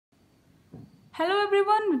Hello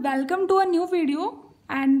everyone, welcome to a new video,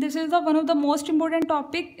 and this is one of the most important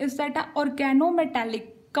topic is that organometallic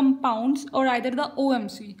compounds or either the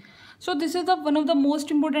OMC. So this is one of the most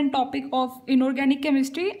important topic of inorganic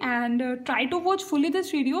chemistry, and try to watch fully this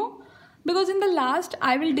video because in the last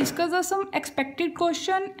I will discuss some expected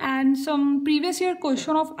question and some previous year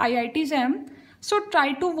question of IIT exam. So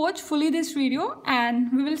try to watch fully this video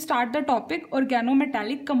and we will start the topic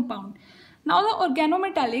organometallic compound. Now the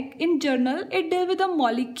organometallic in general, it deals with a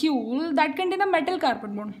molecule that contain a metal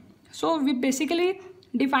carbon bond. So we basically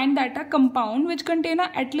define that a compound which contain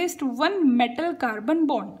at least one metal carbon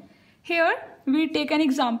bond. Here we take an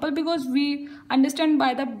example because we understand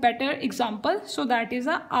by the better example. So that is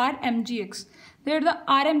a RMGX. There the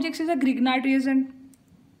RMGX is a Grignard reagent.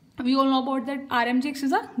 We all know about that RMGX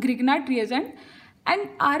is a Grignard reagent. And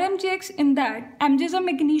RMGX in that, Mg is a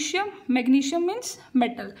magnesium, magnesium means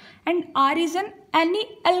metal, and R is an any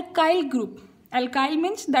alkyl group. Alkyl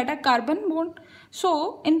means that a carbon bond.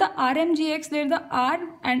 So in the RMGX there the R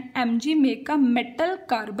and Mg make a metal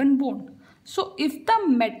carbon bond. So if the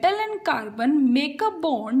metal and carbon make a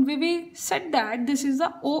bond, we will set that this is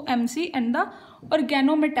the OMC and the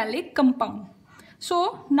organometallic compound.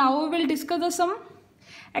 So now we will discuss some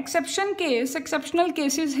exceptional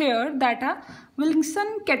cases here that are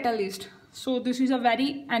Wilson catalyst. So this is a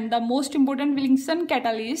very and the most important Wilson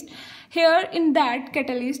catalyst. Here in that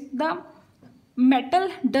catalyst the metal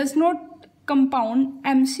does not compound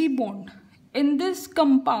MC bond. In this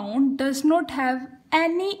compound does not have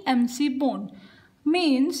any MC bond.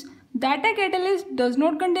 Means that a catalyst does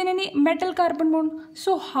not contain any metal carbon bond.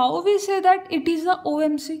 So how we say that it is a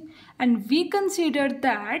OMC? And we consider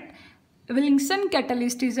that Wilson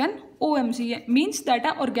catalyst is an OMC, means that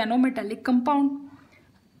a organometallic compound.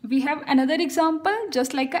 We have another example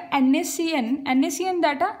just like a NaCN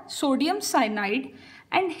that a sodium cyanide,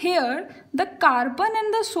 and here the carbon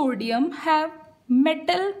and the sodium have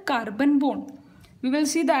metal carbon bond. We will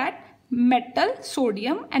see that metal,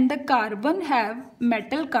 sodium and the carbon have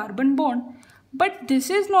metal carbon bond. But this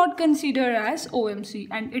is not considered as OMC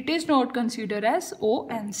and it is not considered as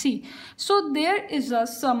ONC. So there is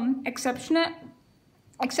some exceptional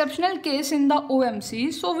case in the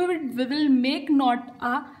OMC. So we will make not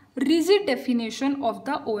a rigid definition of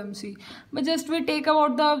the OMC. But just we take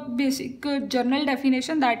about the basic general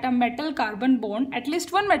definition that a metal carbon bond, at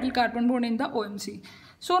least one metal carbon bond in the OMC.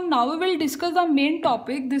 So now we will discuss the main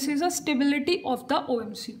topic. This is a stability of the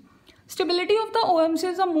OMC. Stability of the OMC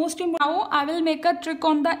is the most important. Now I will make a trick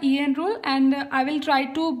on the EAN rule and I will try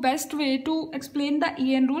to best way to explain the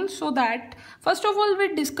EAN rule, so that first of all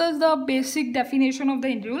we discuss the basic definition of the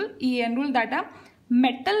EAN rule that a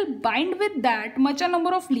metal bind with that much a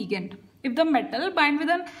number of ligand. If the metal bind with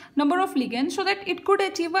a number of ligands so that it could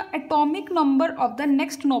achieve an atomic number of the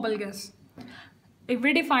next noble gas. If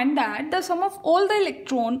we define that the sum of all the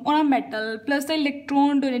electron on a metal plus the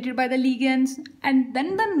electron donated by the ligands and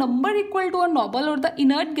then the number equal to a noble or the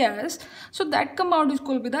inert gas, so that compound is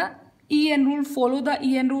called with the EAN rule, follow the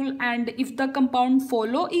EAN rule, and if the compound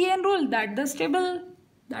follow EAN rule,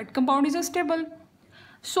 that compound is a stable.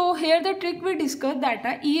 So here the trick we discuss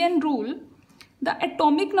that EAN rule, the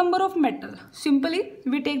atomic number of metal, simply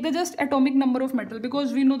we take the just atomic number of metal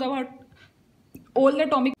because we know about all the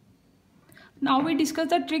atomic. Now we discuss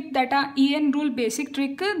the trick that EAN rule basic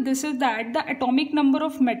trick. This is that the atomic number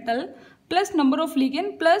of metal plus number of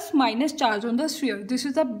ligand plus minus charge on the sphere. This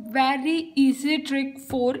is a very easy trick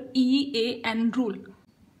for EAN rule.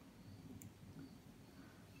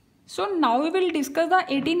 So now we will discuss the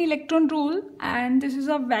 18 electron rule, and this is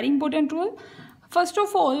a very important rule. First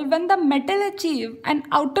of all, when the metal achieve an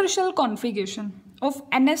outer shell configuration of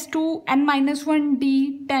ns2, n-1,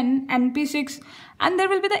 d, 10, np6, and there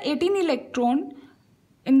will be the 18 electron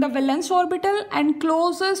in the valence orbital and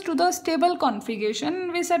closest to the stable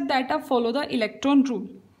configuration, we said that follow the electron rule.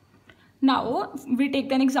 Now we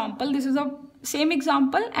take an example. This is a same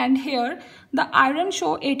example, and here the iron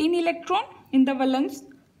show 18 electron in the valence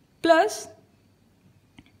plus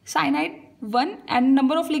cyanide 1 and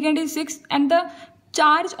number of ligand is 6, and the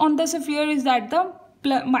charge on the sphere is that the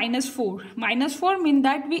 -4. -4 means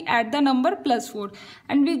that we add the number +4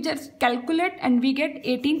 and we just calculate and we get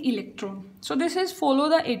 18 electron. So this is follow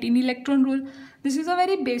the 18 electron rule. This is a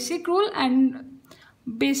very basic rule and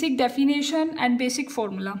basic definition and basic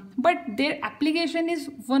formula, but their application is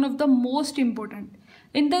one of the most important.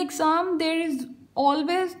 In the exam there is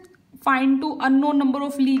always find to unknown number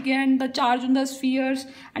of ligand, the charge on the spheres,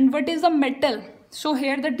 and what is the metal. So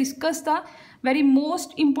here they discuss the very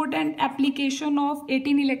most important application of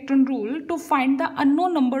 18 electron rule to find the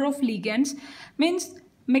unknown number of ligands. Means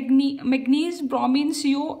manganese, bromine,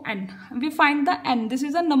 CO, N. We find the N. This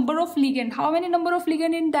is the number of ligand. How many number of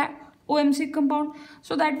ligand in that OMC compound?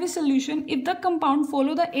 So that will solution if the compound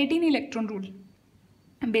follow the 18 electron rule.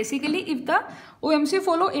 Basically, if the OMC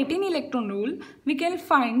follow 18 electron rule, we can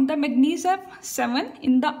find the manganese have 7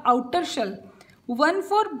 in the outer shell, 1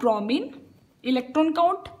 for bromine, electron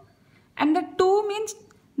count, and the 2 means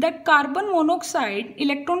that carbon monoxide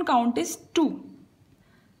electron count is 2.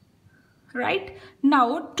 Right?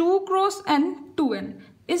 Now 2 cross N 2N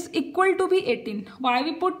is equal to be 18. Why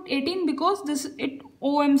we put 18? Because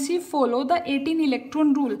OMC follow the 18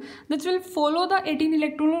 electron rule. That will follow the 18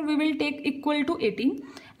 electron rule. We will take equal to 18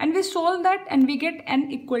 and we solve that and we get N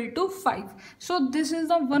equal to 5. So this is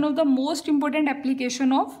the one of the most important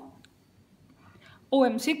application of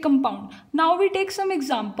OMC compound. Now we take some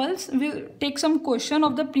examples. We'll take some question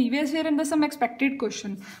of the previous year and some expected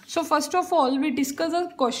question. So first of all, we discuss a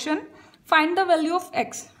question. Find the value of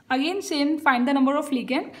X. Again same, find the number of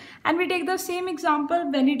ligand, and we take the same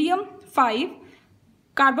example, vanadium 5,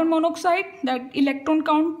 carbon monoxide, that electron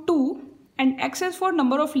count 2, and X is for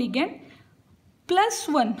number of ligand plus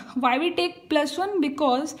 1. Why we take plus 1?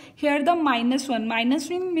 Because here the minus 1. Minus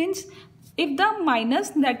 1 means if the minus,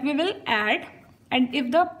 that we will add, and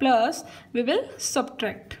if the plus, we will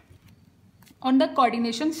subtract on the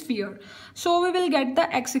coordination sphere. So we will get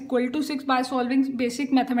the X equal to 6 by solving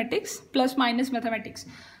basic mathematics, plus minus mathematics.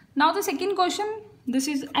 Now the second question, this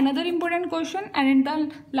is another important question, and in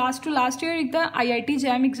the last year in the IIT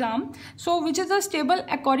JAM exam. So which is the stable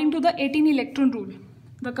according to the 18 electron rule?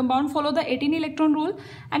 The compound follow the 18 electron rule,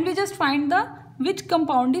 and we just find the which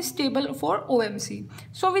compound is stable for OMC.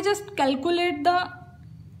 So we just calculate the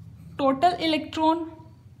total electron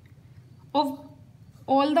of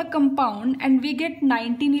all the compound, and we get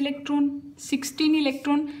 19 electron, 16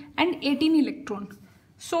 electron, and 18 electron.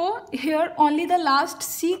 So here only the last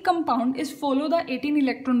C compound is follow the 18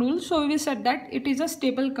 electron rule. So we said that it is a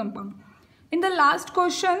stable compound. In the last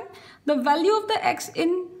question, the value of the X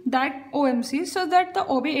in that OMC, so that the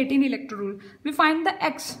obey 18 electron rule. We find the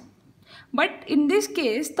X. But in this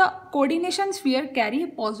case, the coordination sphere carry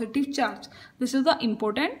positive charge. This is the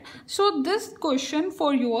important. So this question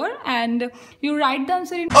for you, and you write the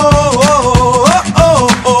answer in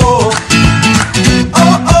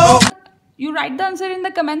you write the answer in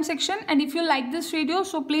the comment section. And if you like this video,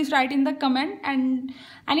 so please write in the comment, and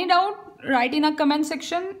any doubt, write in a comment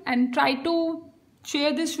section, and try to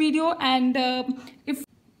share this video, and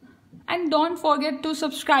don't forget to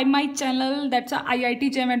subscribe my channel, that's a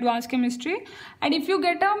IIT JAM Advanced Chemistry. And if you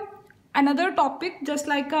get another topic just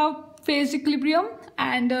like a phase equilibrium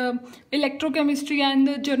and electrochemistry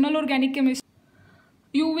and general organic chemistry,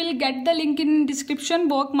 you will get the link in description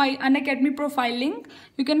box, my Unacademy profile link.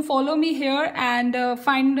 You can follow me here and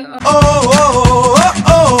find